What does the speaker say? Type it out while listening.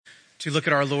to look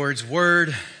at our Lord's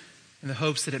word in the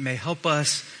hopes that it may help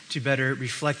us to better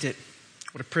reflect it.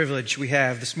 What a privilege we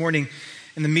have. This morning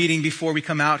in the meeting before we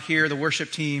come out here, the worship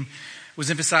team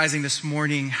was emphasizing this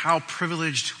morning how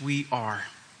privileged we are.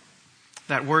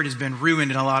 That word has been ruined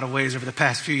in a lot of ways over the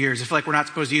past few years. I feel like we're not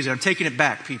supposed to use it. I'm taking it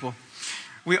back, people.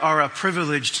 We are a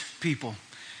privileged people,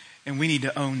 and we need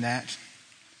to own that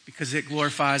because it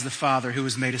glorifies the Father who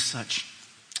has made us such.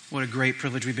 What a great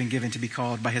privilege we've been given to be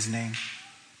called by His name.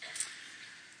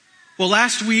 Well,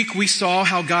 last week we saw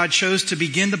how God chose to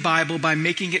begin the Bible by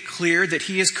making it clear that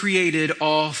He has created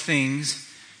all things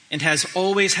and has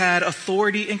always had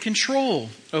authority and control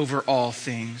over all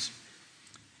things.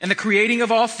 In the creating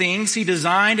of all things, He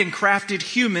designed and crafted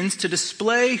humans to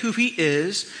display who He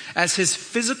is as His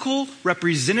physical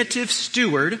representative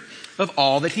steward of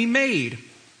all that He made.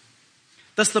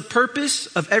 Thus, the purpose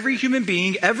of every human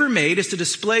being ever made is to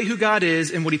display who God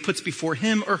is and what He puts before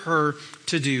him or her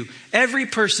to do. Every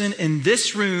person in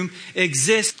this room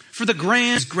exists for the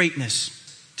grand greatness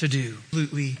to do.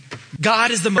 Absolutely.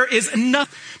 God is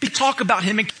enough. We talk about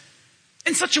Him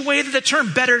in such a way that the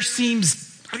term better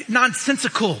seems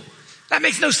nonsensical. That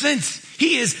makes no sense.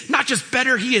 He is not just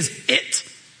better, He is it.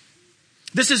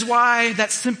 This is why that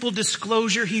simple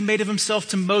disclosure He made of Himself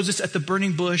to Moses at the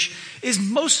burning bush is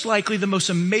most likely the most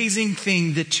amazing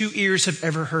thing that two ears have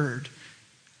ever heard.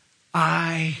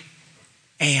 I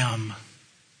am.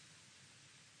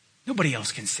 Nobody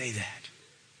else can say that.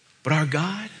 But our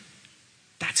God,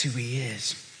 that's who He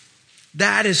is.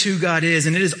 That is who God is.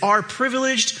 And it is our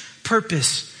privileged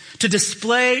purpose to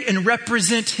display and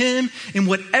represent Him in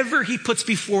whatever He puts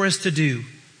before us to do.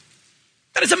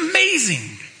 That is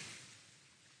amazing.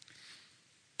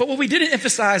 But what we didn't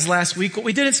emphasize last week, what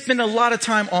we didn't spend a lot of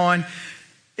time on,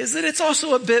 is that it's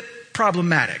also a bit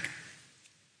problematic.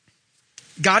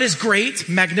 God is great,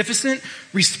 magnificent,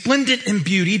 resplendent in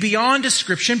beauty, beyond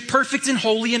description, perfect and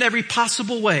holy in every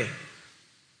possible way.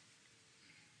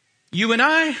 You and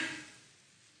I,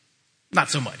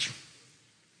 not so much.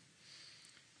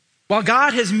 While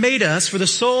God has made us for the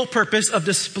sole purpose of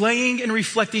displaying and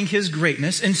reflecting His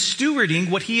greatness and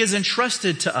stewarding what He has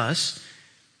entrusted to us,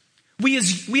 we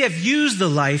have used the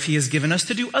life He has given us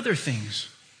to do other things.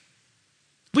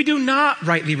 We do not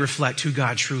rightly reflect who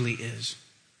God truly is.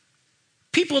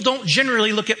 People don't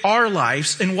generally look at our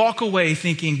lives and walk away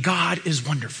thinking God is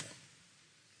wonderful.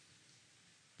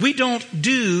 We don't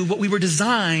do what we were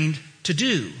designed to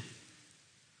do.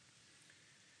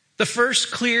 The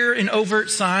first clear and overt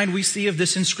sign we see of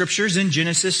this in Scripture is in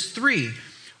Genesis 3.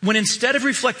 When instead of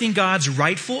reflecting God's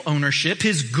rightful ownership,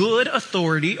 His good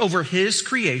authority over His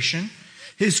creation,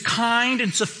 His kind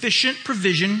and sufficient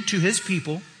provision to His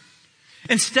people,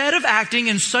 instead of acting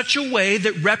in such a way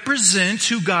that represents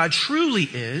who God truly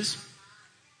is,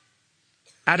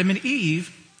 Adam and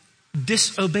Eve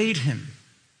disobeyed Him.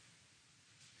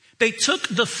 They took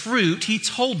the fruit He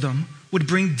told them would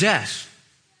bring death,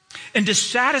 and to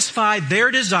satisfy their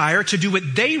desire to do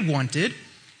what they wanted,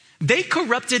 they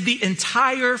corrupted the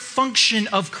entire function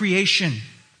of creation.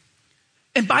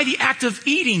 And by the act of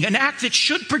eating, an act that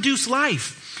should produce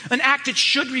life, an act that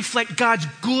should reflect God's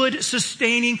good,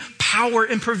 sustaining power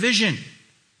and provision,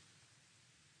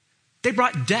 they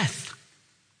brought death.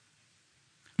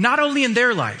 Not only in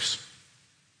their lives,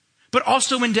 but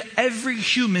also into every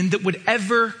human that would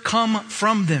ever come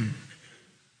from them.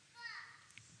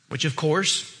 Which, of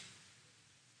course,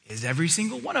 is every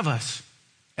single one of us.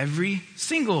 Every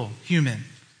single human.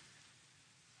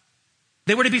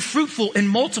 They were to be fruitful and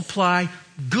multiply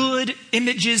good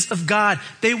images of God.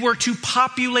 They were to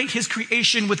populate His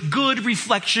creation with good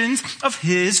reflections of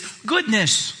His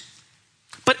goodness.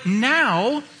 But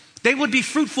now they would be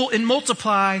fruitful and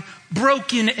multiply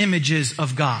broken images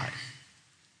of God.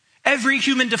 Every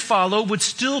human to follow would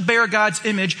still bear God's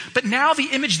image, but now the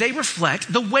image they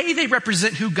reflect, the way they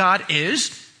represent who God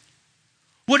is,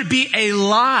 would be a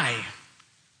lie.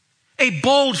 A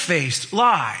bold-faced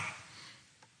lie.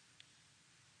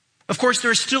 Of course,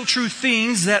 there are still true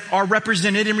things that are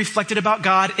represented and reflected about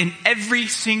God in every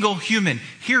single human.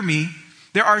 Hear me.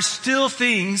 There are still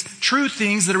things, true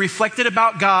things that are reflected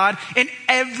about God in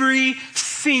every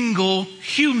single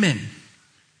human.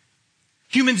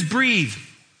 Humans breathe.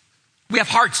 We have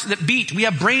hearts that beat. We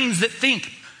have brains that think,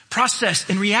 process,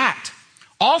 and react.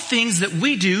 All things that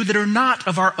we do that are not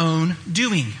of our own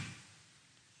doing.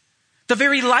 The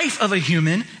very life of a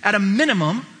human, at a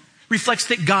minimum, reflects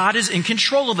that God is in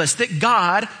control of us, that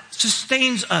God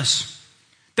sustains us,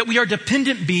 that we are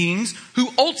dependent beings who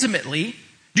ultimately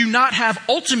do not have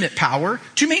ultimate power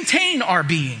to maintain our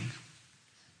being.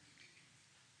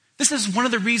 This is one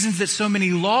of the reasons that so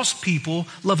many lost people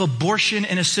love abortion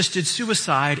and assisted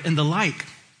suicide and the like.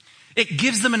 It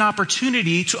gives them an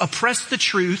opportunity to oppress the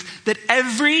truth that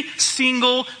every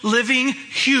single living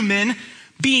human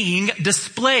being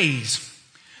displays.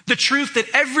 The truth that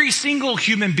every single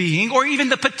human being, or even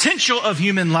the potential of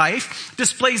human life,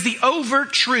 displays the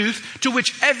overt truth to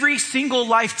which every single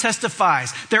life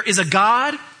testifies. There is a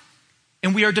God,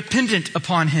 and we are dependent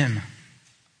upon him.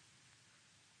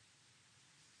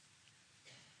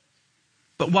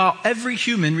 But while every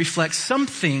human reflects some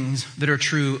things that are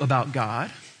true about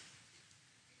God,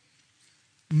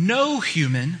 no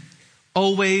human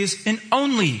always and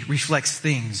only reflects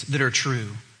things that are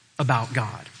true about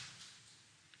God.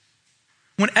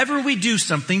 Whenever we do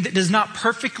something that does not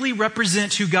perfectly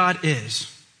represent who God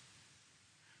is,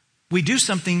 we do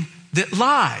something that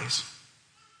lies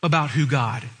about who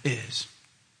God is.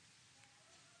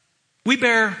 We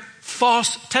bear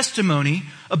false testimony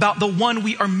about the one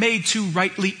we are made to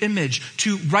rightly image,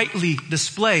 to rightly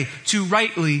display, to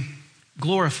rightly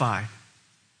glorify. And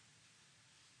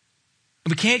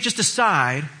we can't just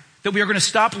decide that we are going to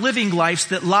stop living lives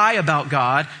that lie about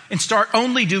God and start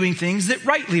only doing things that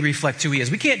rightly reflect who he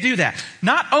is. We can't do that.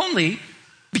 Not only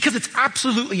because it's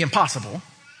absolutely impossible,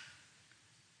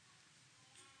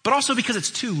 but also because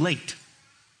it's too late.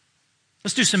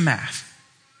 Let's do some math.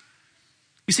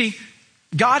 You see,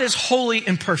 God is holy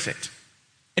and perfect,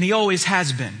 and he always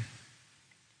has been.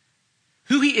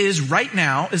 Who he is right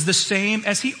now is the same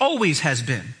as he always has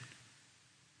been.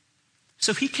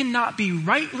 So he cannot be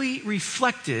rightly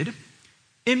reflected,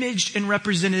 imaged, and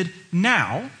represented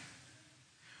now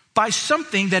by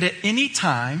something that at any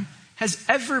time has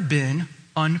ever been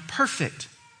unperfect,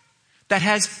 that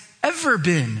has ever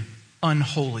been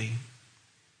unholy.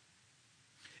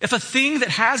 If a thing that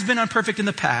has been unperfect in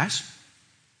the past,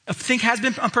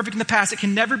 it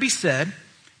can never be said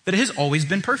that it has always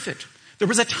been perfect. There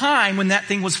was a time when that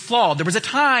thing was flawed. There was a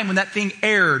time when that thing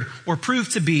erred or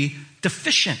proved to be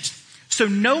deficient. So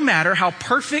no matter how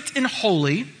perfect and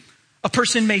holy a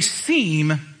person may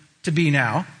seem to be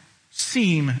now,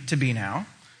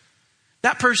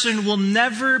 that person will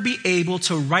never be able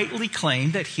to rightly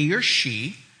claim that he or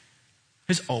she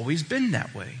has always been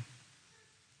that way.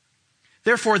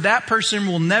 Therefore, that person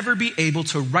will never be able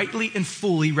to rightly and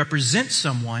fully represent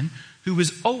someone who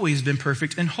has always been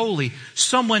perfect and holy.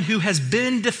 Someone who has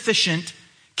been deficient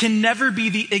can never be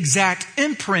the exact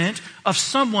imprint of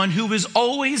someone who has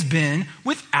always been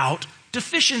without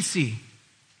deficiency.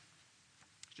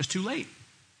 It's just too late.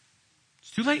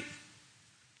 It's too late.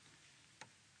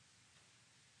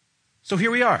 So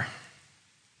here we are.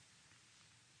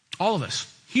 All of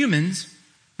us, humans,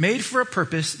 made for a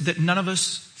purpose that none of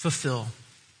us fulfill.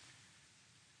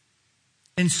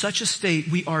 In such a state,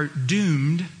 we are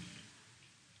doomed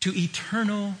to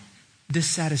eternal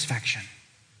dissatisfaction.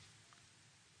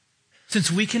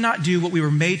 Since we cannot do what we were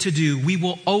made to do, we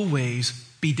will always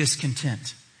be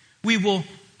discontent. We will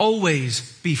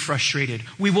always be frustrated.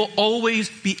 We will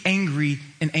always be angry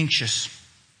and anxious.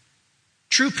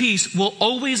 True peace will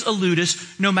always elude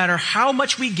us no matter how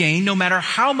much we gain, no matter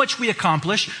how much we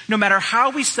accomplish, no matter how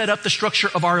we set up the structure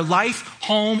of our life,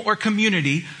 home, or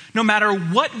community, no matter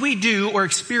what we do or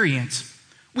experience,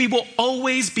 we will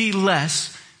always be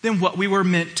less than what we were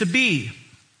meant to be.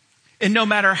 And no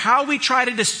matter how we try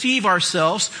to deceive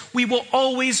ourselves, we will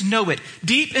always know it.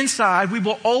 Deep inside, we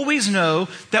will always know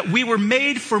that we were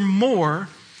made for more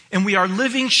and we are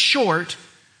living short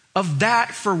of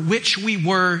that for which we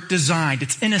were designed.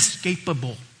 It's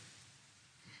inescapable.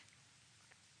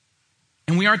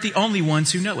 And we aren't the only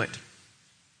ones who know it.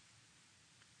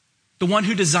 The one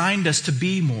who designed us to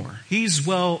be more, he's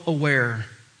well aware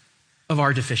of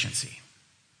our deficiency.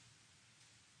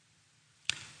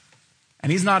 And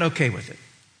he's not okay with it.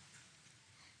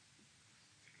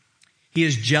 He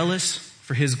is jealous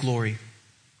for his glory.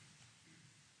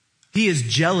 He is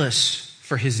jealous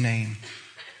for his name.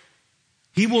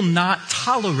 He will not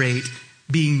tolerate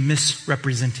being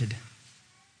misrepresented.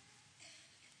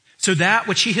 So that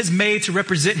which he has made to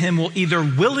represent him will either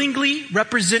willingly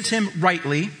represent him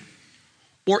rightly,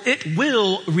 or it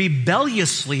will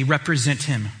rebelliously represent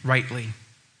him rightly.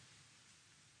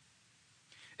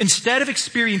 Instead of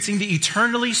experiencing the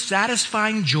eternally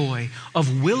satisfying joy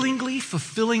of willingly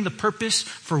fulfilling the purpose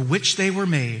for which they were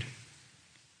made,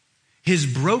 his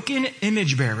broken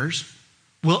image bearers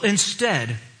will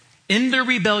instead, in their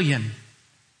rebellion,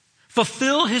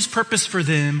 fulfill his purpose for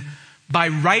them by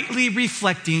rightly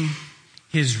reflecting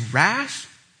his wrath,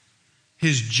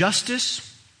 his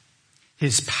justice,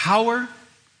 his power,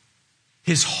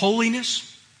 his holiness,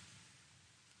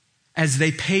 as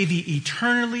they pay the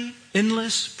eternally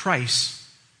endless price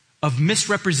of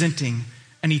misrepresenting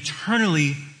an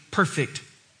eternally perfect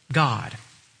God.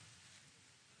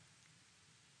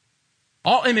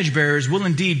 All image bearers will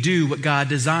indeed do what God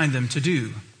designed them to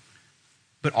do,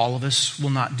 but all of us will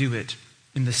not do it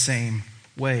in the same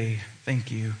way.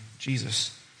 Thank you,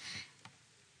 Jesus.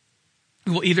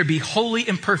 We will either be holy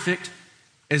and perfect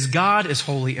as God is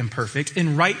holy and perfect,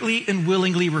 and rightly and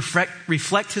willingly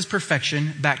reflect his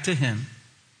perfection back to him,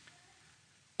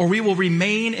 or we will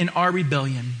remain in our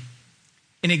rebellion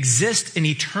and exist in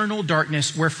eternal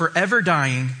darkness where forever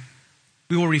dying,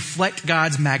 we will reflect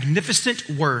God's magnificent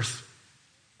worth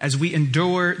as we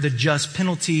endure the just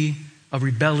penalty of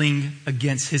rebelling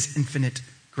against his infinite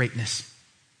greatness.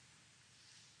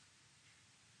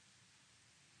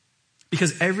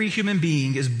 Because every human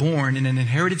being is born in an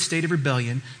inherited state of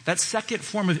rebellion, that second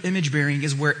form of image bearing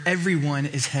is where everyone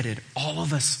is headed. All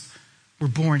of us were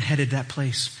born headed that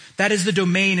place. That is the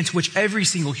domain into which every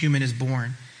single human is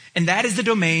born. And that is the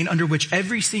domain under which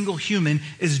every single human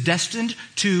is destined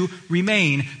to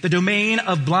remain. The domain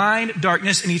of blind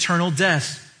darkness and eternal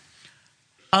death.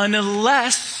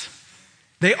 Unless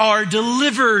they are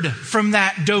delivered from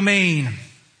that domain.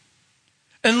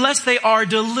 Unless they are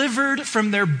delivered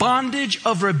from their bondage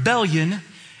of rebellion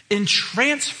and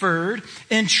transferred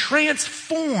and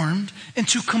transformed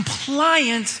into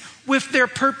compliance with their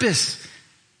purpose.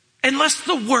 Unless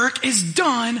the work is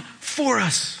done for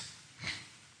us.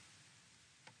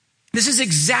 This is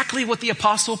exactly what the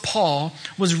Apostle Paul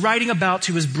was writing about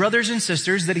to his brothers and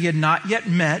sisters that he had not yet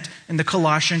met in the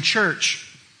Colossian church.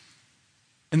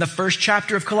 In the first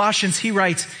chapter of Colossians, he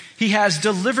writes, he has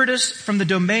delivered us from the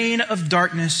domain of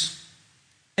darkness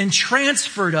and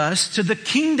transferred us to the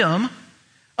kingdom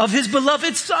of his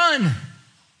beloved Son,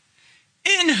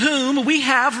 in whom we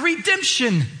have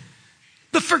redemption,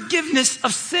 the forgiveness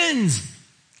of sins.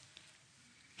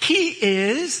 He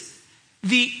is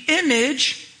the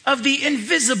image of the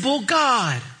invisible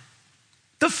God,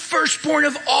 the firstborn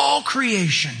of all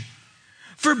creation.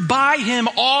 For by him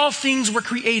all things were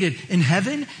created in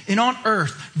heaven and on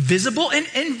earth, visible and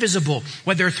invisible,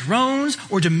 whether thrones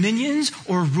or dominions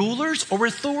or rulers or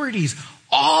authorities.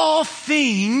 All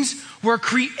things were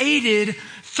created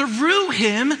through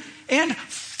him and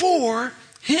for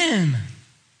him.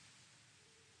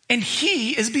 And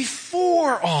he is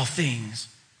before all things.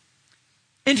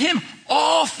 In him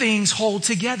all things hold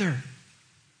together.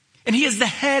 And he is the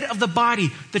head of the body,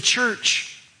 the church.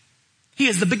 He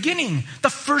is the beginning,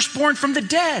 the firstborn from the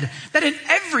dead, that in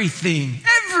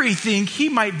everything he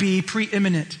might be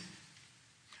preeminent.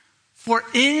 For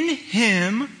in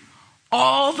him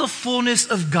all the fullness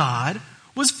of God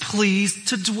was pleased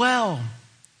to dwell,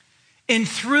 and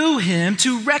through him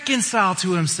to reconcile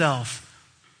to himself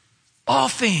all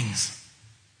things,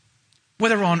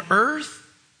 whether on earth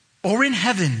or in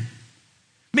heaven,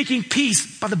 making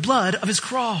peace by the blood of his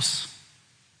cross.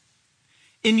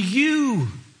 In you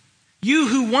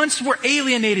who once were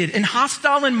alienated and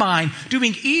hostile in mind,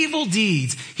 doing evil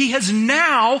deeds, he has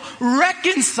now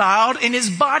reconciled in his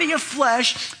body of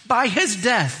flesh by his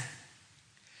death,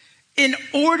 in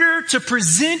order to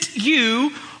present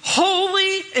you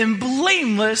holy and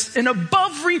blameless and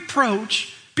above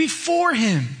reproach before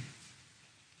him.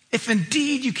 If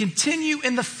indeed you continue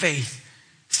in the faith,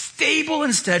 stable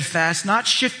and steadfast, not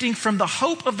shifting from the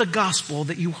hope of the gospel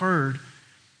that you heard,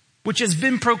 which has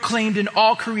been proclaimed in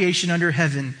all creation under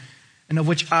heaven, and of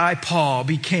which I, Paul,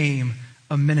 became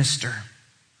a minister.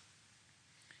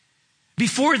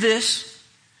 Before this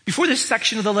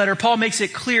section of the letter, Paul makes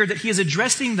it clear that he is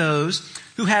addressing those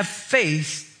who have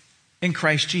faith in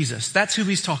Christ Jesus. That's who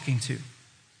he's talking to.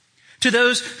 To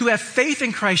those who have faith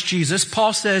in Christ Jesus,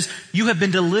 Paul says, you have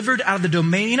been delivered out of the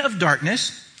domain of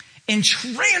darkness and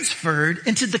transferred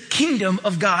into the kingdom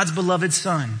of God's beloved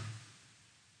Son.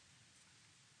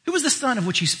 Who is the Son of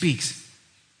which he speaks?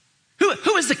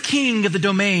 Who is the king of the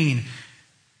domain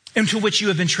into which you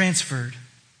have been transferred?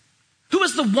 Who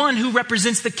is the one who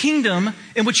represents the kingdom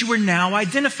in which you are now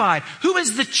identified? Who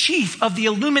is the chief of the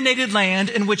illuminated land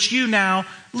in which you now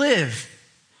live?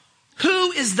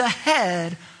 Who is the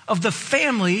head of the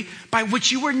family by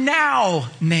which you are now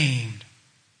named?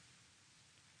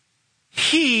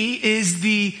 He is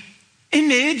the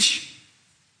image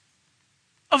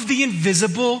of the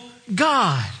invisible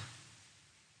God.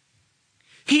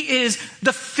 He is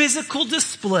the physical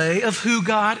display of who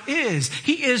God is.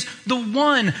 He is the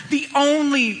one, the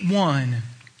only one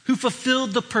who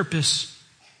fulfilled the purpose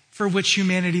for which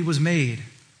humanity was made.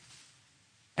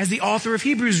 As the author of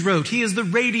Hebrews wrote, he is the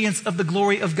radiance of the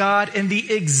glory of God and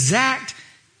the exact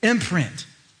imprint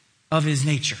of his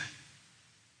nature.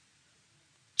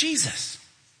 Jesus.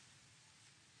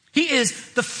 He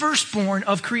is the firstborn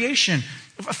of creation.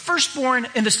 A firstborn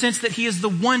in the sense that he is the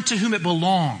one to whom it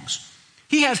belongs.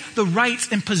 He has the rights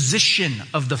and position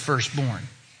of the firstborn.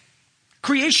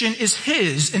 Creation is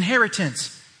his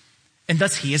inheritance, and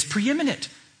thus he is preeminent.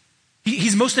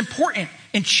 He's most important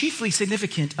and chiefly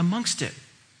significant amongst it.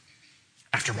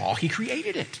 After all, he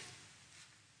created it.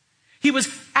 He was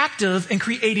active in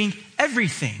creating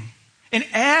everything, and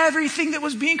everything that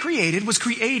was being created was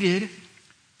created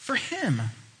for him.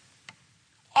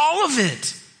 All of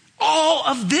it, all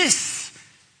of this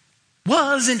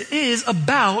was and is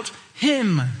about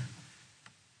him.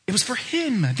 It was for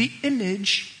him, the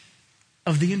image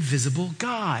of the invisible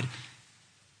God,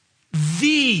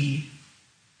 the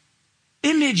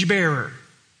image bearer.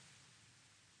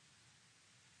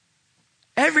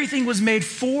 Everything was made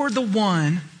for the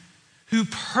one who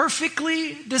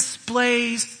perfectly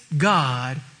displays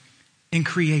God in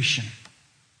creation.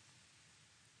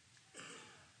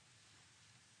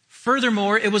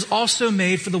 Furthermore, it was also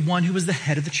made for the one who was the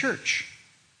head of the church,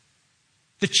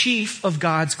 the chief of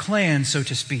God's clan, so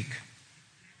to speak,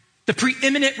 the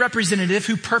preeminent representative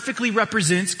who perfectly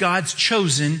represents God's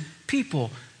chosen people,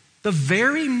 the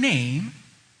very name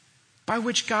by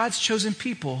which God's chosen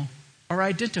people are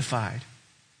identified.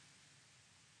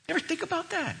 You ever think about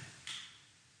that?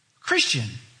 Christian.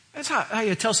 That's how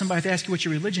you tell somebody if they ask you what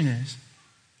your religion is.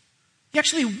 You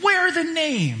actually wear the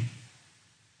name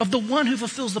of the one who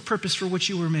fulfills the purpose for which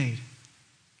you were made.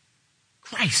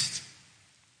 Christ.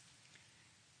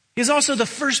 He is also the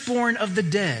firstborn of the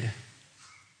dead.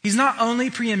 He's not only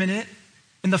preeminent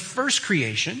in the first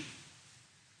creation,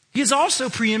 he is also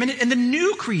preeminent in the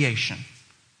new creation.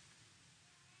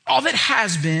 All that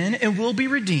has been and will be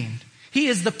redeemed. He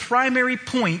is the primary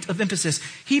point of emphasis.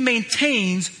 He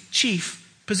maintains chief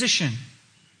position.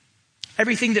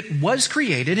 Everything that was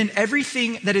created and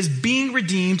everything that is being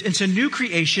redeemed into new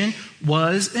creation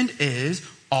was and is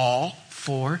all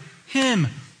for him.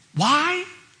 Why?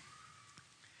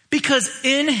 Because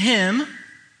in him,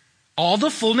 all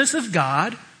the fullness of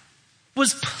God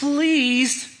was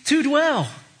pleased to dwell.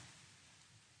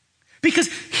 Because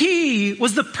he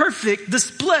was the perfect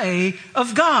display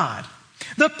of God.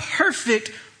 The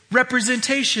perfect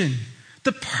representation.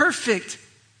 The perfect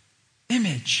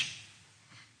image.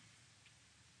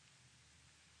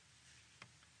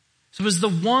 So as the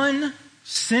one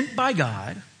sent by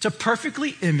God to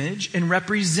perfectly image and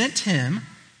represent him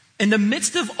in the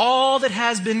midst of all that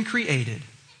has been created,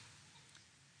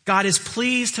 God is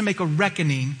pleased to make a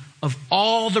reckoning of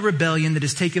all the rebellion that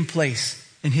has taken place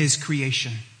in his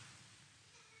creation.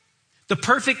 The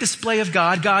perfect display of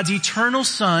God, God's eternal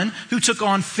Son, who took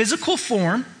on physical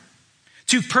form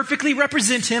to perfectly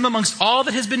represent him amongst all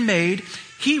that has been made.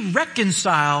 He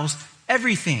reconciles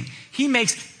everything. He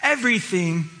makes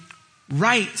everything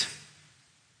right.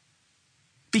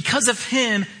 Because of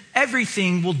him,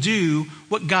 everything will do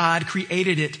what God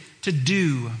created it to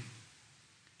do.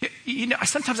 You know,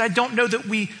 sometimes I don't know that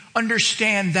we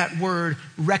understand that word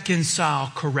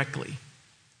reconcile correctly.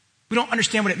 We don't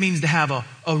understand what it means to have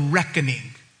a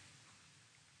reckoning.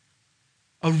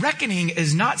 A reckoning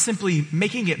is not simply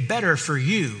making it better for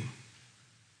you.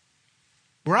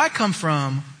 Where I come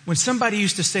from, when somebody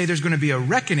used to say there's going to be a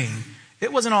reckoning,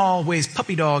 it wasn't always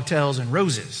puppy dog tails and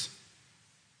roses.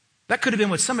 That could have been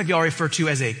what some of y'all refer to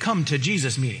as a come to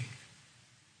Jesus meeting.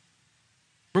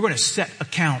 We're going to set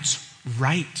accounts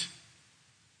right.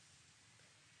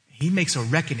 He makes a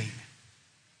reckoning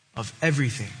of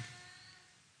everything,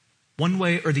 one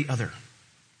way or the other.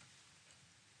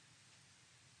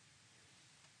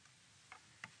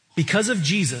 Because of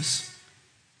Jesus,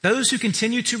 those who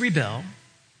continue to rebel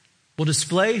will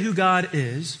display who God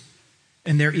is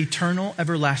in their eternal,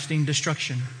 everlasting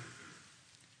destruction.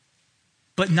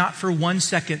 But not for 1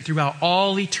 second throughout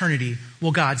all eternity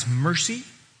will God's mercy,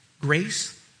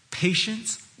 grace,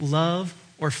 patience, love,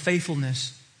 or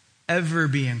faithfulness ever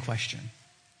be in question.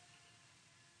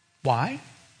 Why?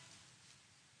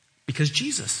 Because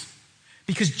Jesus,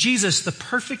 the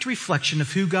perfect reflection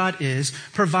of who God is,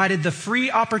 provided the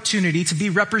free opportunity to be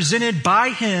represented by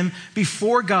him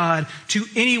before God to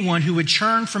anyone who would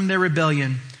turn from their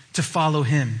rebellion to follow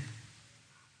him.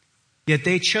 Yet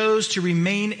they chose to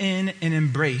remain in and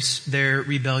embrace their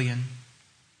rebellion.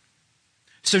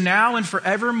 So now and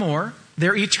forevermore,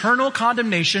 their eternal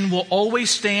condemnation will always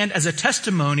stand as a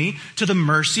testimony to the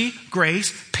mercy,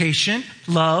 grace, patience,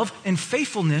 love, and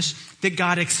faithfulness that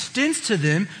God extends to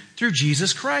them through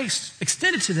Jesus Christ.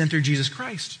 Extended to them through Jesus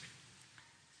Christ.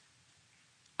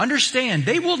 Understand,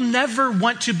 they will never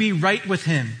want to be right with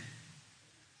him.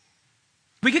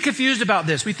 We get confused about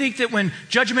this. We think that when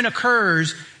judgment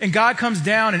occurs and God comes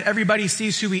down and everybody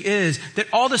sees who he is, that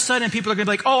all of a sudden people are going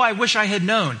to be like, oh, I wish I had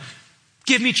known.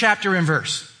 Give me chapter and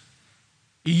verse.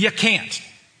 You can't.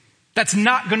 That's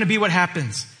not going to be what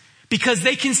happens, because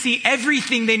they can see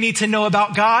everything they need to know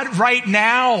about God right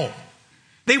now.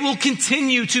 They will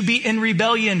continue to be in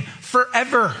rebellion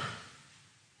forever.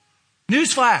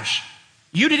 Newsflash.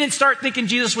 You didn't start thinking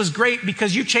Jesus was great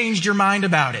because you changed your mind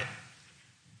about it.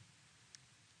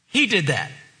 He did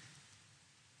that.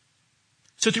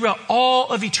 So throughout all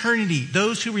of eternity,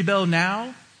 those who rebel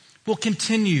now will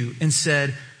continue in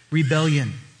said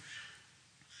rebellion.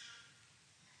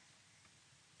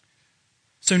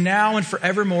 So now and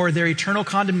forevermore, their eternal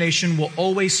condemnation will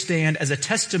always stand as a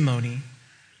testimony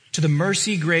to the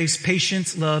mercy, grace,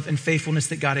 patience, love, and faithfulness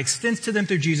that God extends to them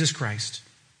through Jesus Christ.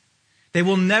 They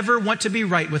will never want to be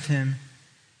right with him,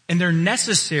 and their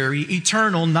necessary,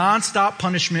 eternal, nonstop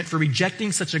punishment for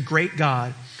rejecting such a great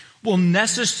God will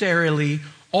necessarily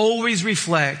always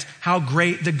reflect how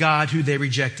great the God who they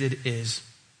rejected is.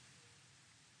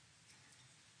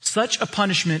 Such a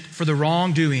punishment for the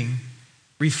wrongdoing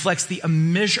reflects the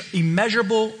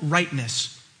immeasurable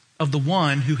rightness of the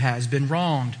one who has been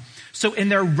wronged. So in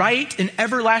their right and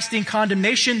everlasting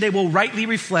condemnation, they will rightly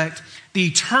reflect the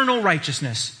eternal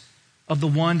righteousness of the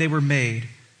one they were made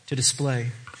to display.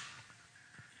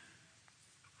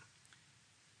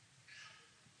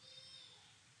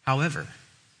 However,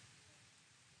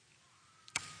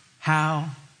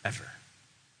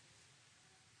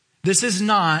 this is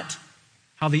not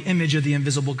how the image of the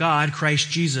invisible God, Christ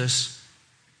Jesus,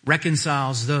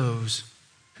 reconciles those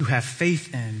who have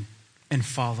faith in and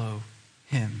follow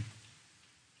him.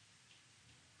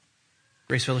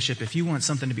 Grace Fellowship, if you want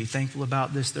something to be thankful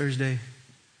about this Thursday,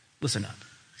 listen up.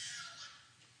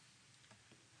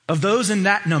 Of those in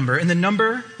that number, in the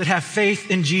number that have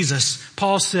faith in Jesus,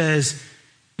 Paul says,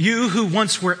 you who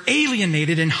once were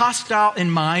alienated and hostile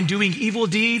in mind, doing evil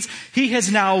deeds, he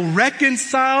has now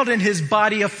reconciled in his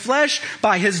body of flesh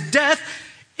by his death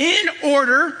in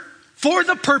order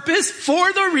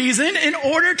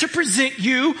to present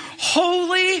you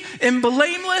holy and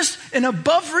blameless and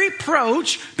above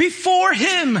reproach before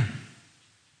him.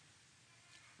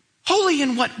 Holy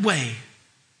in what way?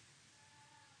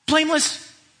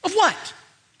 Blameless of what?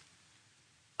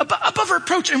 Above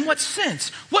reproach in what sense?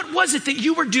 What was it that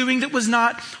you were doing that was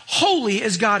not holy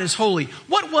as God is holy?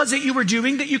 What was it you were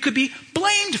doing that you could be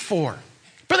blamed for?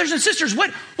 Brothers and sisters,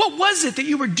 what was it that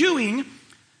you were doing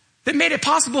that made it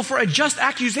possible for a just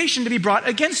accusation to be brought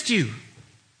against you?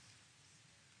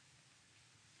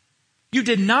 You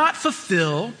did not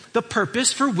fulfill the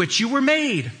purpose for which you were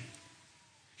made.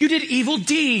 You did evil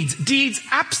deeds, deeds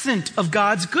absent of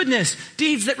God's goodness,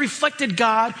 deeds that reflected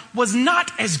God was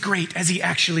not as great as he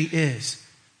actually is.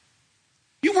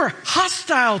 You were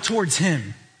hostile towards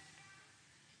him.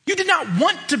 You did not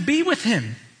want to be with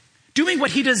him, doing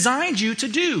what he designed you to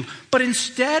do. But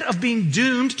instead of being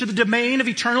doomed to the domain of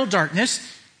eternal darkness,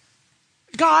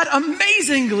 God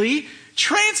amazingly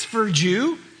transferred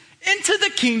you into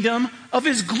the kingdom of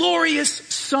his glorious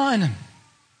Son,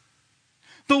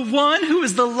 the one who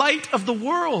is the light of the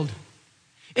world.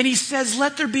 And he says,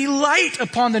 let there be light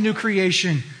upon the new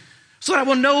creation, so that I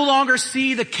will no longer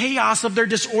see the chaos of their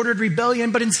disordered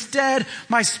rebellion, but instead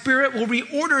my Spirit will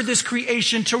reorder this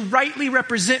creation to rightly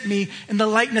represent me in the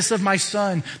likeness of my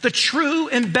Son, the true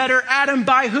and better Adam,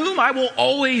 by whom I will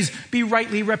always be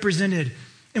rightly represented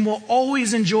and will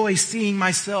always enjoy seeing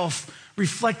myself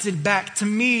reflected back to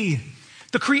me.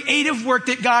 The creative work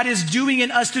that God is doing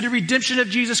in us through the redemption of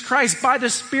Jesus Christ by the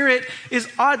Spirit is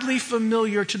oddly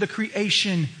familiar to the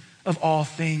creation of all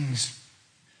things.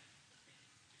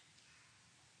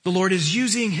 The Lord is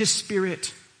using his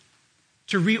Spirit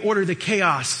to reorder the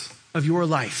chaos of your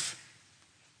life,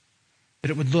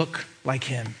 that it would look like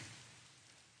him.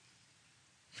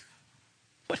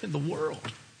 What in the world?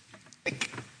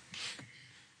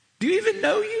 Do you even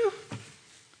know you?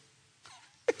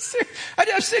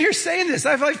 I'm sitting here saying this.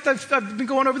 I've been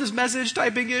going over this message,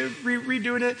 typing it,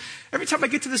 redoing it. Every time I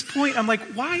get to this point, I'm like,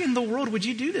 why in the world would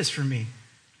you do this for me?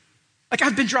 Like,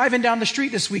 I've been driving down the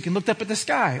street this week and looked up at the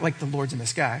sky, like the Lord's in the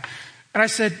sky. And I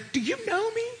said, do you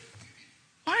know me?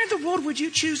 Why in the world would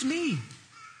you choose me?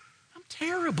 I'm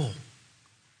terrible.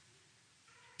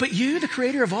 But you, the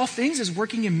creator of all things, is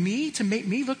working in me to make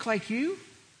me look like you?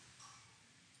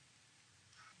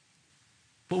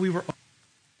 But we were all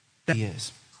that he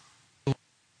is.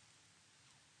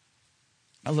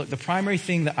 Now look, the primary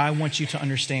thing that I want you to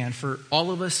understand, for all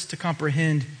of us to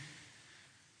comprehend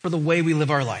for the way we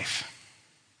live our life,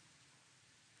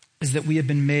 is that we have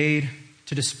been made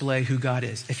to display who God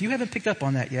is. If you haven't picked up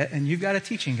on that yet and you've got a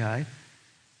teaching guide,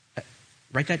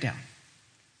 write that down.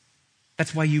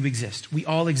 That's why you exist. We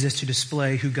all exist to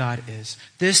display who God is.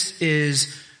 This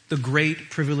is the great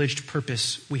privileged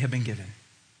purpose we have been given.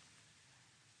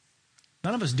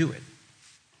 None of us do it.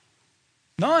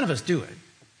 None of us do it.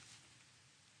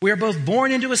 We are both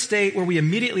born into a state where we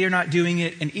immediately are not doing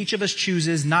it, and each of us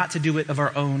chooses not to do it of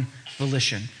our own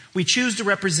volition. We choose to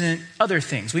represent other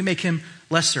things. We make him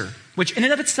lesser, which in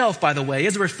and of itself, by the way,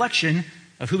 is a reflection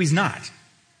of who he's not.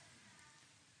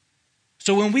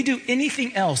 So when we do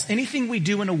anything else, anything we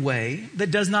do in a way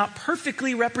that does not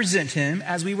perfectly represent him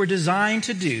as we were designed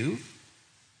to do,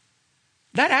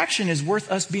 that action is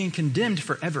worth us being condemned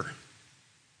forever.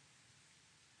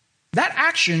 That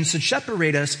action should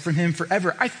separate us from him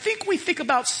forever. I think we think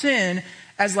about sin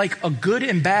as like a good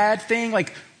and bad thing,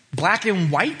 like black and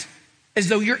white, as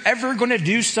though you're ever going to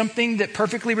do something that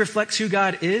perfectly reflects who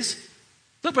God is.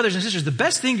 Look, brothers and sisters, the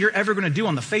best thing you're ever going to do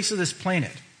on the face of this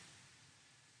planet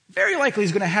very likely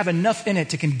is going to have enough in it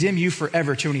to condemn you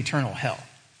forever to an eternal hell.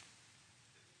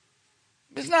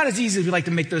 It's not as easy as we like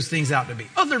to make those things out to be.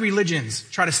 Other religions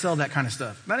try to sell that kind of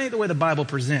stuff. That ain't the way the Bible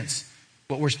presents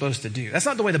what we're supposed to do. That's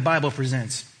not the way the Bible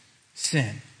presents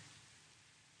sin.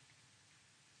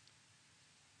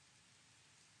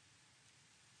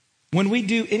 When we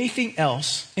do anything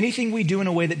else, anything we do in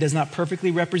a way that does not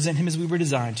perfectly represent him as we were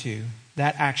designed to,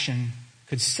 that action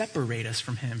could separate us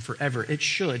from him forever. It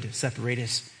should separate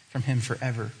us from him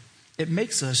forever. It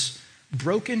makes us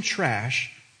broken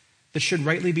trash that should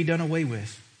rightly be done away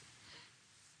with.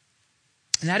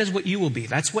 And that is what you will be.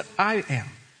 That's what I am.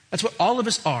 That's what all of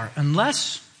us are,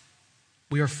 unless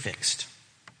we are fixed.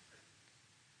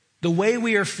 The way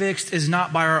we are fixed is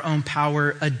not by our own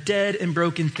power. A dead and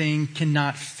broken thing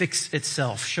cannot fix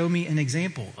itself. Show me an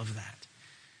example of that.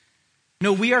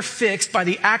 No, we are fixed by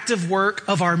the active work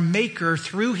of our Maker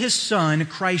through his Son,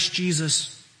 Christ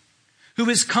Jesus, who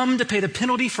has come to pay the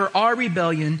penalty for our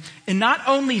rebellion. And not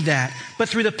only that, but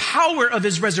through the power of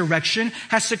his resurrection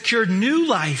has secured new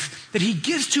life that he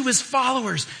gives to his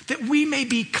followers, that we may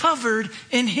be covered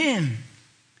in him.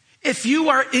 If you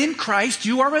are in Christ,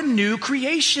 you are a new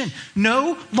creation,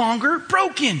 no longer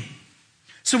broken.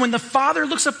 So when the Father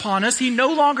looks upon us, he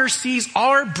no longer sees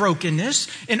our brokenness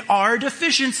and our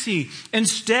deficiency.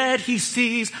 Instead, he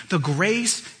sees the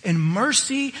grace and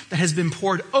mercy that has been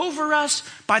poured over us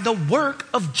by the work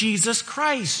of Jesus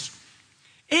Christ,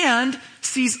 and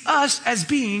sees us as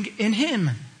being in him.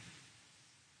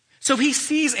 So he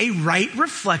sees a right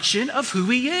reflection of who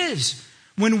he is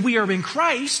when we are in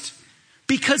Christ,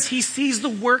 because he sees the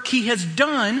work he has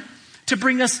done to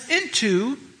bring us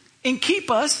into and keep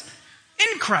us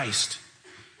in Christ.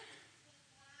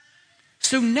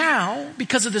 So now,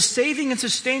 because of the saving and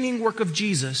sustaining work of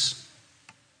Jesus,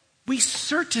 we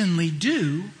certainly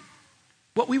do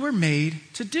what we were made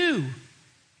to do.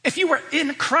 If you are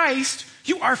in Christ,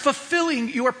 you are fulfilling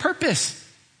your purpose.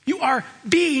 You are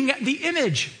being the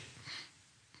image.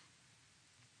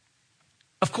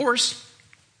 Of course,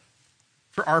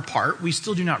 for our part, we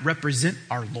still do not represent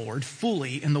our Lord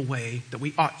fully in the way that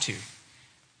we ought to.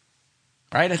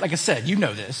 Right? Like I said, you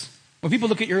know this. When people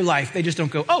look at your life, they just don't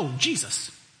go, oh,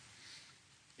 Jesus.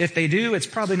 If they do, it's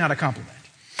probably not a compliment.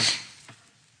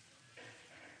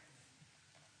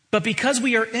 But because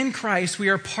we are in Christ, we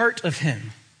are part of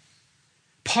him,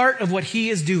 part of what he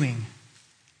is doing.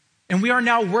 And we are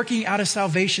now working out a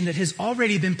salvation that has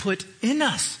already been put in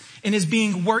us and is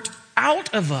being worked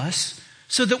out of us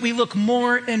so that we look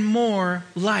more and more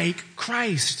like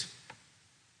Christ.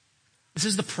 This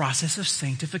is the process of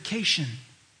sanctification.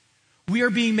 We are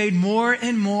being made more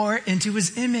and more into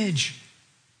his image.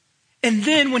 And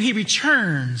then when he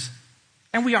returns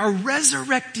and we are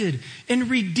resurrected and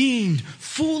redeemed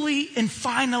fully and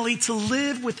finally to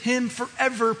live with him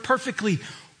forever perfectly,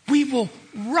 we will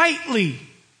rightly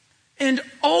and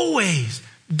always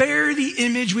bear the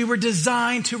image we were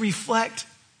designed to reflect.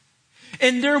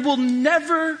 And there will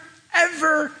never,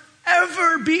 ever,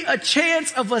 ever be a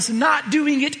chance of us not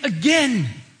doing it again.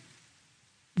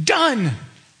 Done.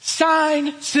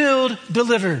 Signed, sealed,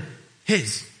 delivered.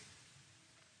 His.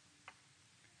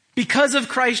 Because of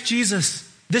Christ Jesus,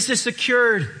 this is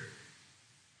secured.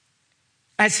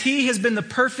 As he has been the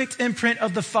perfect imprint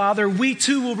of the Father, we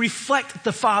too will reflect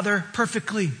the Father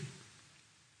perfectly.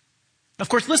 Of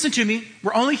course, listen to me.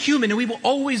 We're only human and we will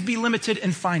always be limited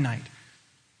and finite.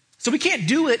 So we can't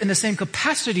do it in the same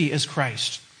capacity as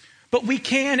Christ. But we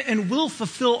can and will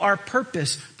fulfill our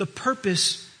purpose, the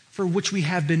purpose for which we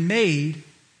have been made,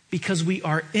 because we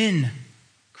are in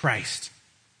Christ.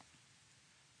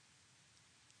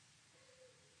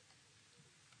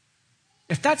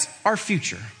 if that's our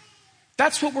future,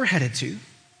 that's what we're headed to,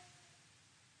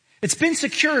 it's been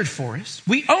secured for us,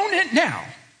 we own it now,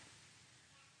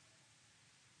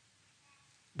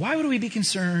 why would we be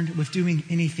concerned with doing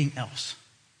anything else?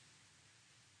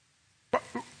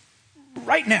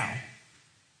 Right now,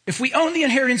 if we own the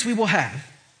inheritance we will have,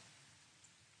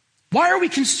 why are we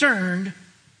concerned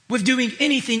with doing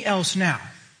anything else now?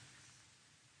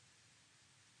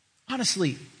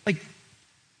 Honestly,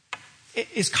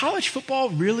 is college football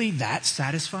really that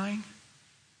satisfying?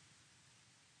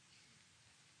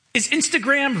 Is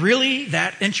Instagram really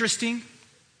that interesting?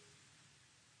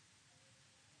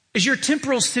 Is your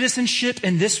temporal citizenship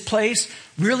in this place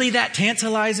really that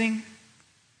tantalizing?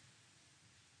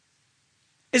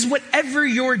 Is whatever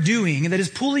you're doing that is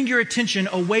pulling your attention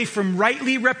away from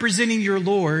rightly representing your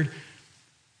Lord,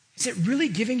 is it really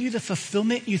giving you the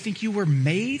fulfillment you think you were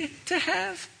made to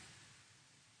have?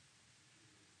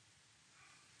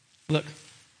 Look,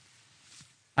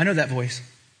 I know that voice.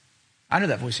 I know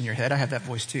that voice in your head. I have that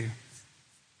voice too.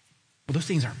 Well, those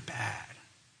things aren't bad.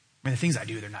 I mean, the things I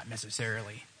do, they're not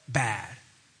necessarily bad.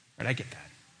 Right? I get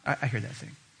that. I hear that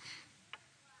thing.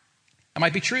 That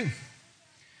might be true.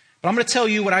 But I'm going to tell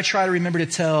you what I try to remember to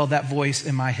tell that voice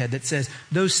in my head that says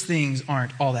those things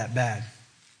aren't all that bad.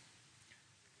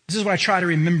 This is what I try to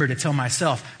remember to tell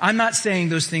myself. I'm not saying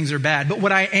those things are bad, but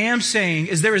what I am saying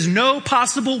is there is no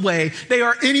possible way they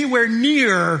are anywhere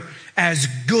near as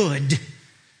good.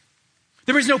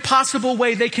 There is no possible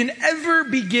way they can ever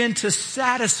begin to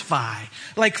satisfy,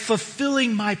 like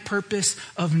fulfilling my purpose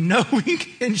of knowing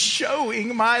and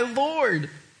showing my Lord.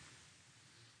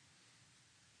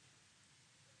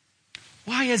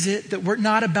 Why is it that we're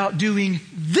not about doing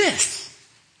this?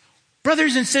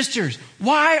 Brothers and sisters,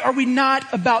 why are we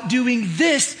not about doing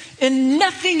this and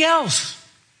nothing else?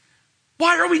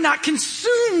 Why are we not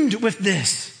consumed with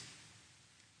this?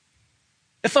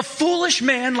 If a foolish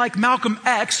man like Malcolm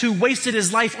X, who wasted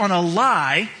his life on a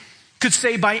lie, could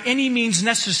say by any means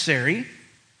necessary,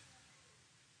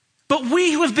 but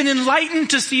we who have been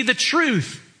enlightened to see the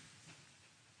truth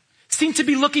seem to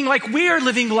be looking like we are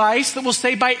living lives that will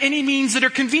say by any means that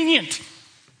are convenient.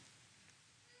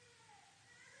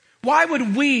 Why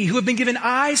would we, who have been given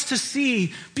eyes to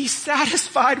see, be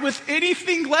satisfied with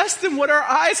anything less than what our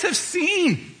eyes have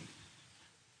seen?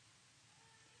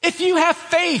 If you have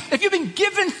faith, if you've been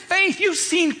given faith, you've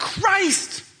seen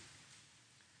Christ.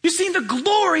 You've seen the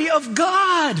glory of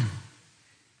God.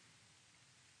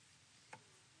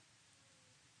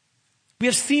 We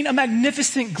have seen a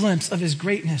magnificent glimpse of his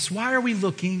greatness. Why in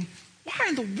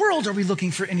the world are we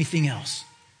looking for anything else?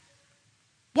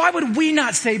 Why would we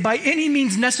not say by any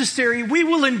means necessary, we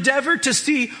will endeavor to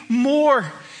see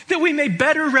more, that we may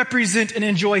better represent and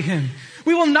enjoy him?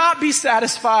 We will not be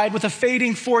satisfied with a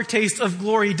fading foretaste of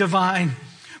glory divine,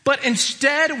 but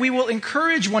instead we will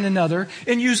encourage one another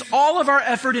and use all of our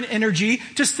effort and energy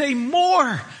to say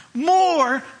more,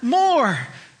 more, more.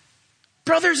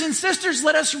 Brothers and sisters,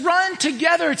 let us run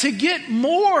together to get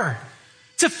more,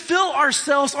 to fill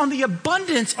ourselves on the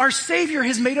abundance our Savior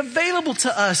has made available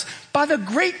to us by the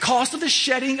great cost of the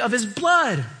shedding of his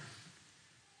blood.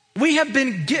 We have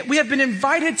been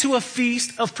invited to a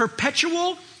feast of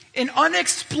perpetual and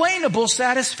unexplainable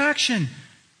satisfaction.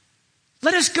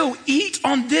 Let us go eat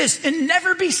on this and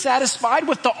never be satisfied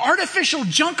with the artificial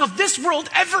junk of this world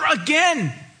ever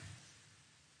again.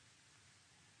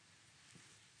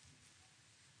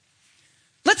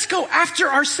 Let's go after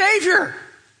our Savior,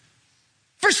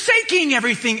 forsaking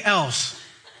everything else.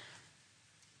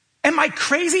 Am I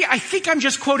crazy? I think I'm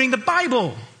just quoting the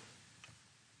Bible.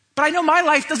 But I know my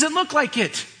life doesn't look like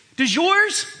it. Does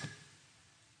yours?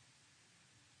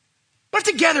 What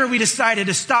if together we decided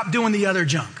to stop doing the other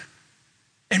junk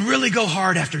and really go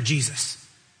hard after Jesus?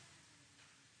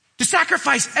 To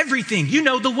sacrifice everything,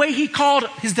 the way he called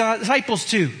his disciples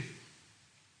to.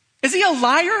 Is he a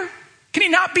liar? Can he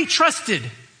not be trusted?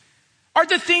 Are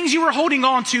the things you are holding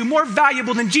on to more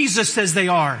valuable than Jesus says they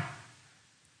are?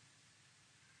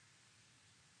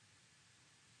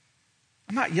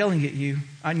 I'm not yelling at you.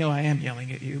 I know I am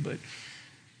yelling at you, but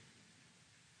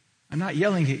I'm not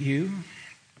yelling at you.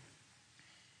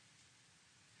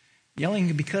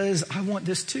 Yelling because I want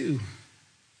this too.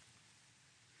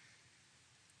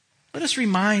 Let us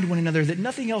remind one another that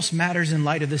nothing else matters in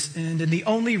light of this end, and the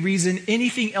only reason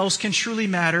anything else can truly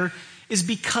matter is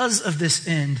because of this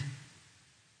end.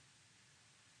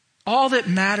 All that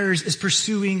matters is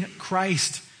pursuing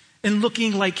Christ and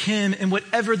looking like him in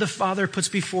whatever the Father puts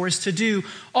before us to do.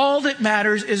 All that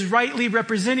matters is rightly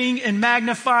representing and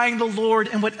magnifying the Lord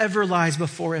in whatever lies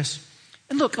before us.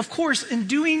 And look, of course, in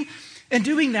doing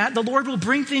that, the Lord will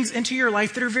bring things into your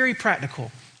life that are very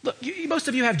practical. Look, most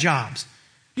of you have jobs.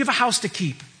 You have a house to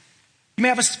keep. You may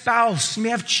have a spouse. You may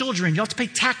have children. You have to pay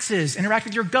taxes, interact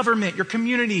with your government, your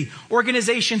community,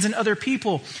 organizations, and other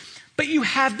people. But you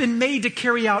have been made to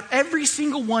carry out every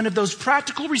single one of those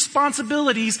practical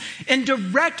responsibilities in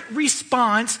direct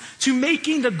response to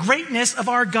making the greatness of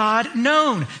our God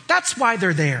known. That's why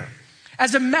they're there.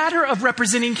 As a matter of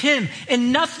representing him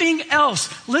and nothing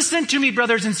else. Listen to me,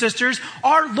 brothers and sisters.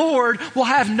 Our Lord will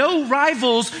have no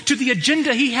rivals to the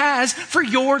agenda he has for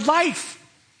your life.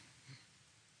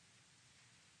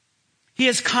 He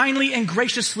has kindly and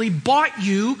graciously bought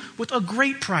you with a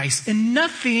great price, and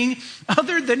nothing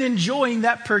other than enjoying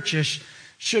that purchase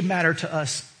should matter to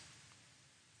us.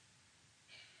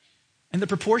 And the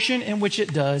proportion in which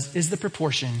it does is the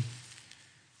proportion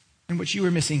in which you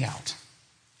are missing out.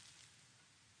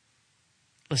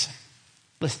 Listen,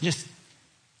 just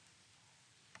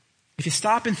if you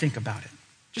stop and think about it,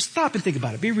 just stop and think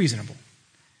about it, be reasonable.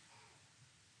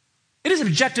 It is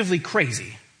objectively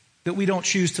crazy that we don't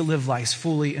choose to live lives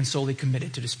fully and solely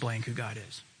committed to displaying who God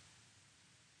is.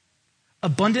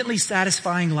 Abundantly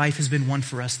satisfying life has been won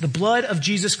for us. The blood of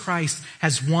Jesus Christ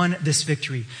has won this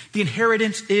victory. The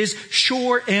inheritance is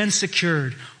sure and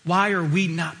secured. Why are we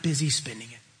not busy spending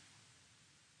it?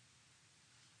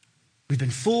 We've been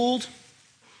fooled.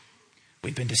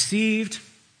 We've been deceived.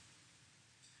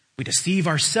 We deceive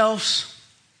ourselves.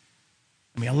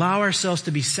 And we allow ourselves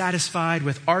to be satisfied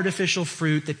with artificial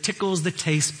fruit that tickles the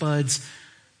taste buds,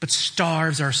 but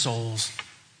starves our souls.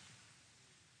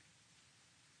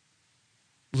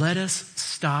 Let us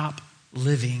stop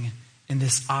living in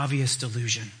this obvious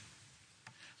delusion.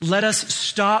 Let us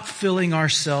stop filling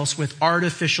ourselves with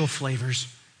artificial flavors.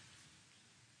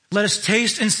 Let us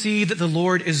taste and see that the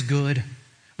Lord is good.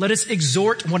 Let us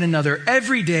exhort one another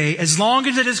every day, as long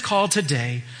as it is called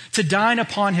today, to dine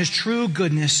upon his true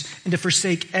goodness and to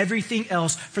forsake everything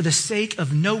else for the sake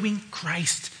of knowing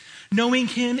Christ, knowing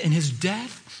him in his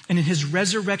death and in his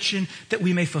resurrection, that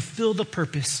we may fulfill the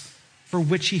purpose for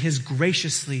which he has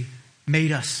graciously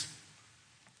made us.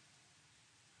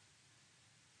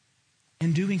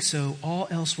 In doing so, all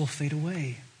else will fade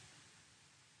away.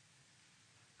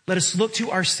 Let us look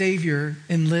to our Savior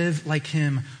and live like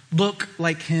him, look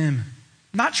like him.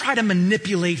 Not try to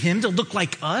manipulate him to look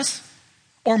like us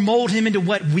or mold him into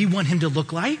what we want him to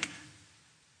look like.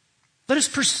 Let us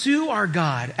pursue our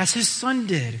God as his Son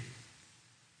did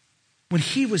when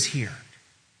he was here.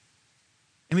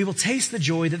 And we will taste the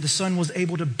joy that the Son was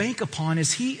able to bank upon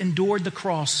as he endured the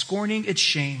cross, scorning its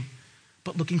shame,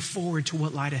 but looking forward to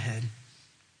what lied ahead.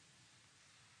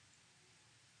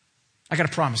 I got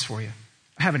a promise for you.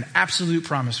 I have an absolute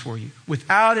promise for you.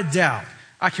 Without a doubt,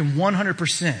 I can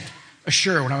 100%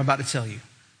 assure what I'm about to tell you.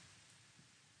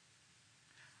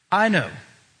 I know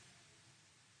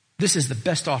this is the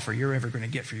best offer you're ever going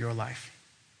to get for your life.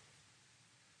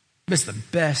 This is the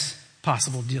best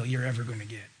possible deal you're ever going to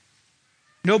get.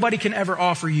 Nobody can ever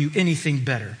offer you anything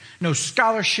better. No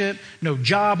scholarship, no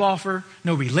job offer,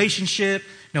 no relationship,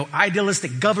 no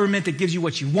idealistic government that gives you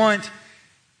what you want.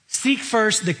 Seek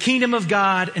first the kingdom of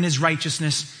God and his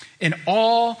righteousness, and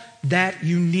all that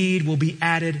you need will be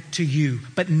added to you.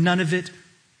 But none of it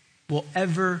will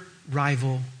ever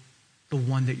rival the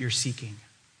one that you're seeking.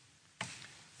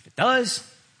 If it does,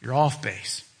 you're off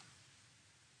base.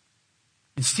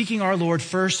 In seeking our Lord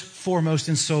first, foremost,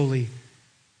 and solely,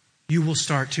 you will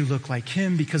start to look like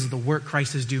him because of the work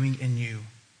Christ is doing in you.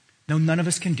 No, none of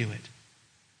us can do it.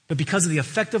 But because of the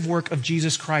effective work of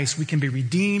Jesus Christ, we can be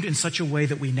redeemed in such a way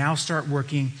that we now start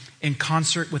working in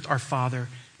concert with our Father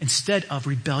instead of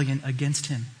rebellion against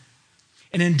him.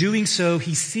 And in doing so,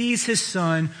 he sees his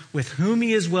Son, with whom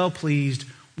he is well pleased,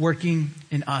 working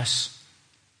in us.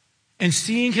 And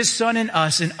seeing his Son in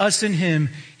us and us in him,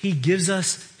 he gives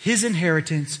us his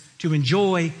inheritance to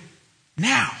enjoy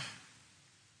now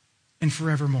and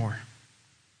forevermore.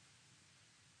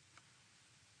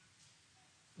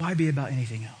 Why be about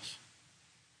anything else?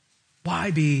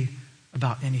 Why be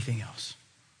about anything else?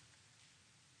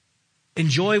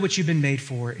 Enjoy what you've been made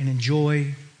for and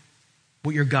enjoy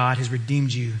what your God has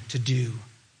redeemed you to do.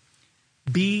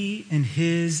 Be in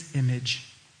his image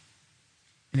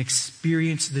and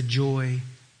experience the joy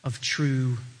of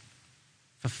true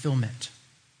fulfillment.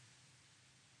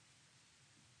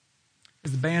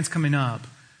 As the band's coming up,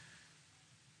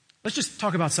 let's just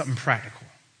talk about something practical.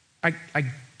 I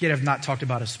get I've not talked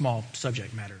about a small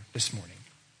subject matter this morning.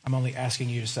 I'm only asking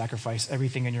you to sacrifice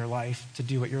everything in your life to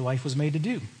do what your life was made to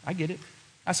do. I get it.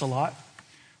 That's a lot.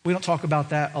 We don't talk about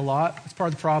that a lot. It's part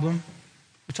of the problem.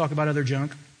 We talk about other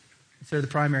junk instead of the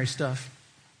primary stuff.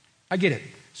 I get it.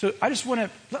 So let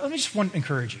me just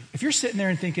encourage you. If you're sitting there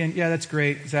and thinking, yeah, that's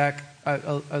great, Zach, I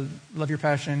love your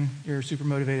passion, you're super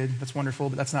motivated, that's wonderful,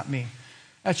 but that's not me.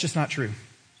 That's just not true.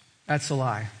 That's a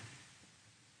lie.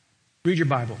 Read your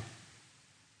Bible.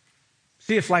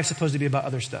 See if life's supposed to be about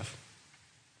other stuff.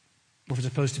 Or if it's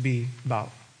supposed to be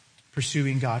about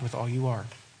pursuing God with all you are.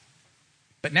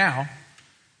 But now,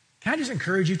 can I just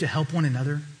encourage you to help one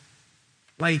another?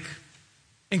 Like,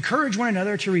 encourage one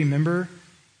another to remember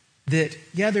that,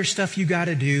 yeah, there's stuff you got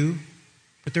to do,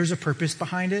 but there's a purpose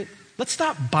behind it. Let's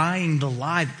stop buying the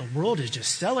lie that the world is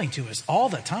just selling to us all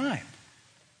the time.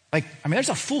 There's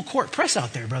a full court press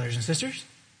out there, brothers and sisters.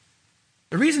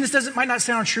 The reason this might not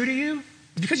sound true to you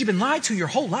is because you've been lied to your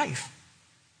whole life.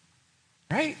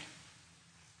 Right?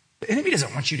 The enemy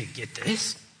doesn't want you to get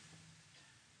this.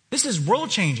 This is world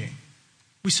changing.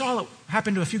 We saw it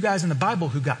happen to a few guys in the Bible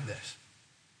who got this.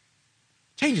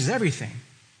 Changes everything.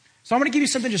 So I'm going to give you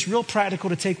something just real practical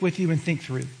to take with you and think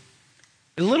through.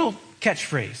 A little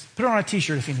catchphrase. Put it on a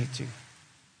t-shirt if you need to.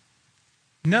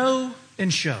 Know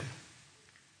and show.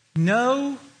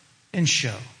 Know and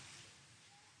show.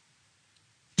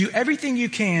 Do everything you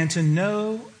can to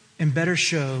know and better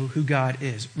show who God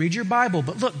is. Read your Bible,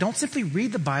 but look, don't simply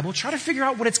read the Bible. Try to figure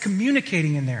out what it's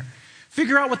communicating in there.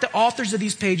 Figure out what the authors of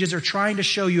these pages are trying to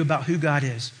show you about who God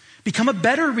is. Become a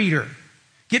better reader.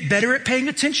 Get better at paying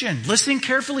attention. Listening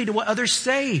carefully to what others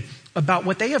say about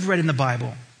what they have read in the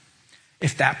Bible.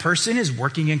 If that person is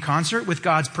working in concert with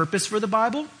God's purpose for the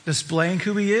Bible, displaying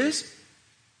who he is,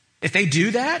 if they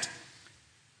do that,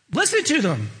 listen to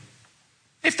them.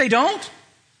 If they don't,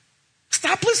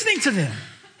 stop listening to them.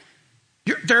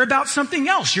 They're about something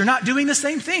else. You're not doing the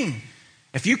same thing.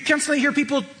 If you constantly hear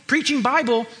people preaching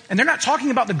Bible and they're not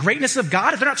talking about the greatness of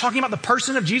God, if they're not talking about the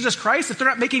person of Jesus Christ, if they're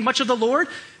not making much of the Lord,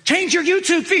 change your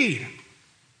YouTube feed.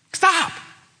 Stop.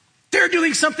 They're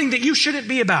doing something that you shouldn't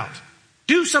be about.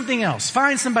 Do something else.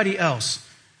 Find somebody else.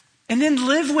 And then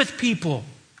live with people.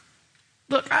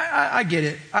 Look, I get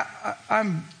it.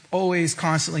 I'm always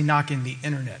constantly knocking the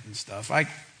internet and stuff.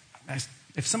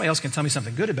 If somebody else can tell me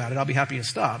something good about it, I'll be happy to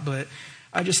stop. But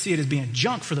I just see it as being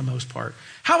junk for the most part.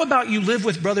 How about you live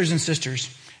with brothers and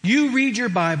sisters? You read your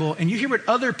Bible and you hear what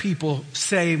other people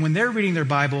say when they're reading their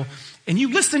Bible, and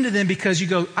you listen to them because you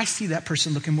go, I see that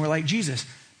person looking more like Jesus.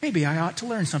 Maybe I ought to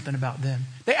learn something about them.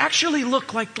 They actually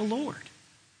look like the Lord.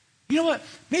 You know what?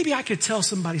 Maybe I could tell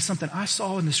somebody something I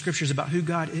saw in the scriptures about who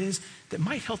God is that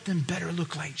might help them better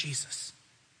look like Jesus.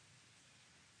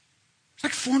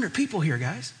 There's like 400 people here,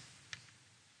 guys.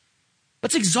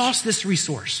 Let's exhaust this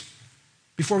resource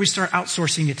before we start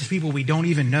outsourcing it to people we don't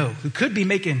even know, who could be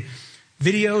making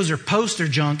videos or posts or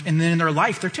junk, and then in their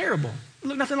life, they're terrible. They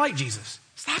look nothing like Jesus.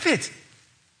 Stop it.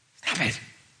 Stop it.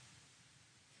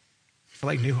 I feel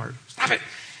like Newhart. Stop it.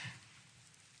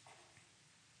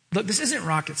 Look, this isn't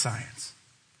rocket science.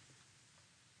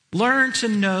 Learn to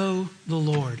know the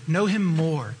Lord. Know him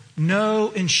more.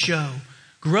 Know and show.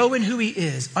 Grow in who he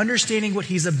is, understanding what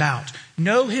he's about.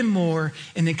 Know him more,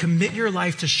 and then commit your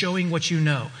life to showing what you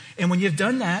know. And when you've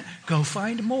done that, go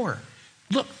find more.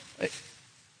 Look,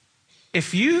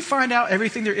 if you find out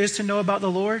everything there is to know about the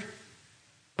Lord,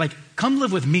 come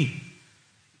live with me,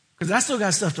 because I still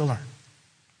got stuff to learn.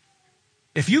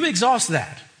 If you exhaust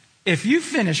that, if you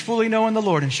finish fully knowing the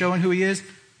Lord and showing who he is, then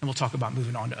we'll talk about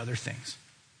moving on to other things.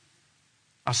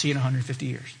 I'll see you in 150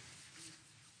 years.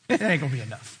 It ain't going to be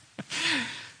enough.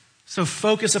 So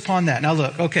focus upon that. Now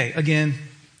look, okay, again,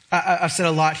 I've said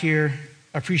a lot here.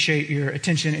 I appreciate your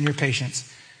attention and your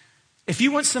patience. If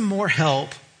you want some more help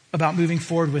about moving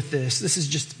forward with this is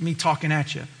just me talking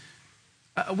at you.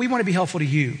 We want to be helpful to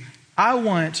you. I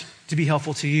want to be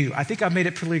helpful to you. I think I've made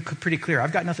it pretty clear.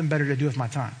 I've got nothing better to do with my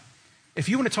time. If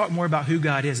you want to talk more about who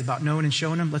God is, about knowing and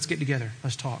showing him, let's get together.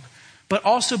 Let's talk. But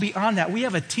also beyond that, we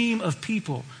have a team of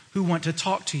people who want to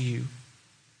talk to you,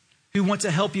 who want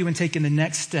to help you in taking the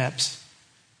next steps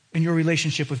in your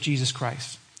relationship with Jesus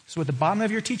Christ. So at the bottom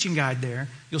of your teaching guide there,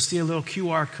 you'll see a little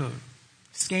QR code.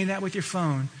 Scan that with your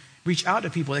phone. Reach out to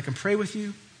people. They can pray with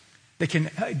you. They can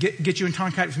get you in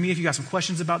contact with me if you got some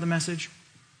questions about the message.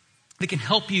 They can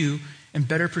help you in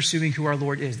better pursuing who our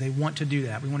Lord is. They want to do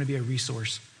that. We want to be a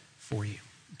resource for you.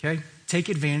 Okay? Take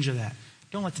advantage of that.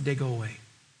 Don't let the day go away.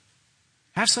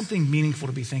 Have something meaningful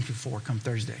to be thankful for come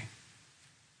Thursday.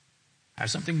 Have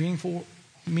something meaningful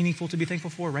to be thankful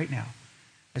for right now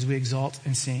as we exalt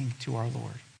and sing to our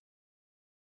Lord.